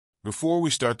Before we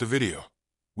start the video,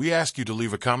 we ask you to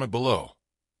leave a comment below.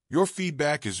 Your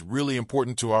feedback is really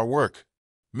important to our work.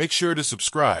 Make sure to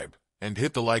subscribe and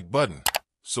hit the like button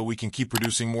so we can keep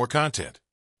producing more content.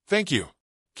 Thank you.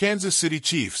 Kansas City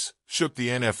Chiefs shook the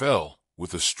NFL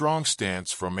with a strong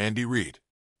stance from Andy Reid.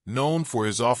 Known for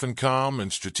his often calm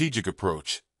and strategic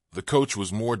approach, the coach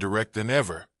was more direct than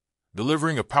ever,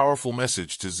 delivering a powerful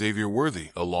message to Xavier Worthy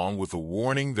along with a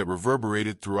warning that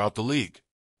reverberated throughout the league.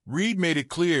 Reid made it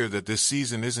clear that this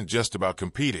season isn't just about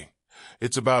competing.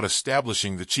 It's about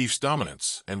establishing the Chiefs'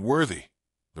 dominance, and Worthy,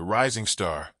 the rising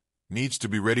star, needs to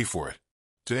be ready for it.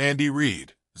 To Andy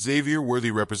Reid, Xavier Worthy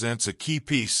represents a key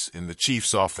piece in the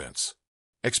Chiefs' offense.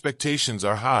 Expectations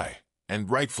are high, and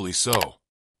rightfully so.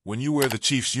 When you wear the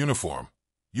Chiefs' uniform,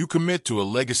 you commit to a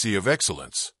legacy of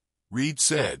excellence, Reid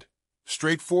said,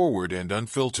 straightforward and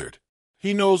unfiltered.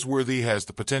 He knows Worthy has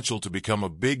the potential to become a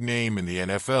big name in the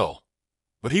NFL,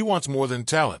 but he wants more than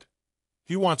talent.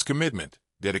 He wants commitment,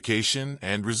 dedication,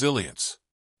 and resilience.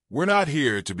 We're not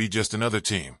here to be just another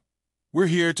team. We're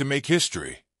here to make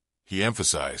history, he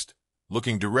emphasized,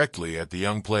 looking directly at the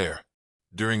young player.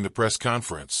 During the press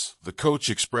conference, the coach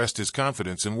expressed his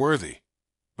confidence in Worthy,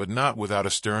 but not without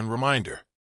a stern reminder.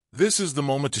 This is the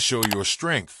moment to show your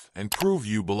strength and prove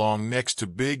you belong next to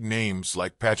big names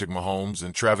like Patrick Mahomes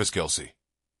and Travis Kelce,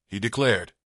 he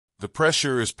declared. The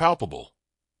pressure is palpable,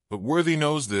 but Worthy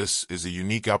knows this is a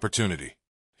unique opportunity.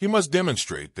 He must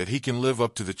demonstrate that he can live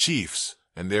up to the Chiefs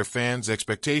and their fans'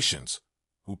 expectations,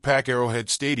 who pack Arrowhead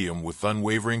Stadium with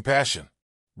unwavering passion.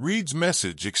 Reid's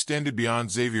message extended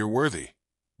beyond Xavier Worthy,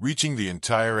 reaching the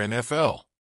entire NFL.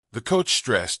 The coach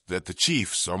stressed that the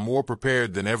Chiefs are more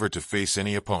prepared than ever to face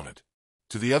any opponent.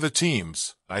 To the other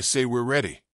teams, I say we're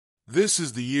ready. This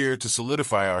is the year to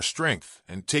solidify our strength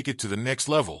and take it to the next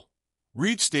level,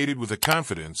 Reid stated with a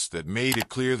confidence that made it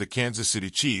clear the Kansas City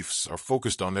Chiefs are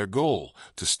focused on their goal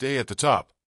to stay at the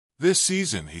top. This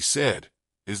season, he said,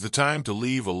 is the time to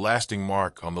leave a lasting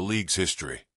mark on the league's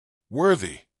history.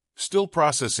 Worthy, still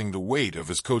processing the weight of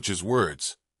his coach's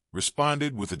words,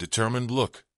 responded with a determined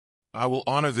look. I will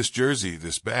honor this jersey,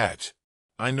 this badge.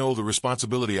 I know the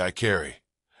responsibility I carry,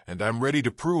 and I'm ready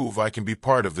to prove I can be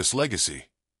part of this legacy,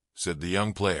 said the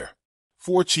young player.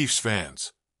 For Chiefs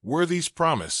fans, Worthy's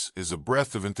promise is a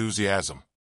breath of enthusiasm.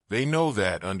 They know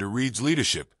that under Reid's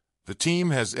leadership, the team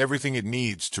has everything it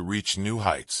needs to reach new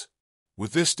heights.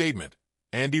 With this statement,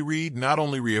 Andy Reid not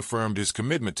only reaffirmed his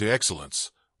commitment to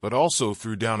excellence, but also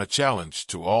threw down a challenge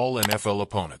to all NFL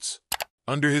opponents.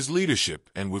 Under his leadership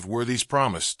and with Worthy's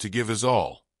promise to give his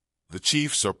all, the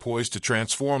Chiefs are poised to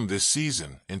transform this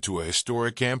season into a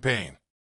historic campaign.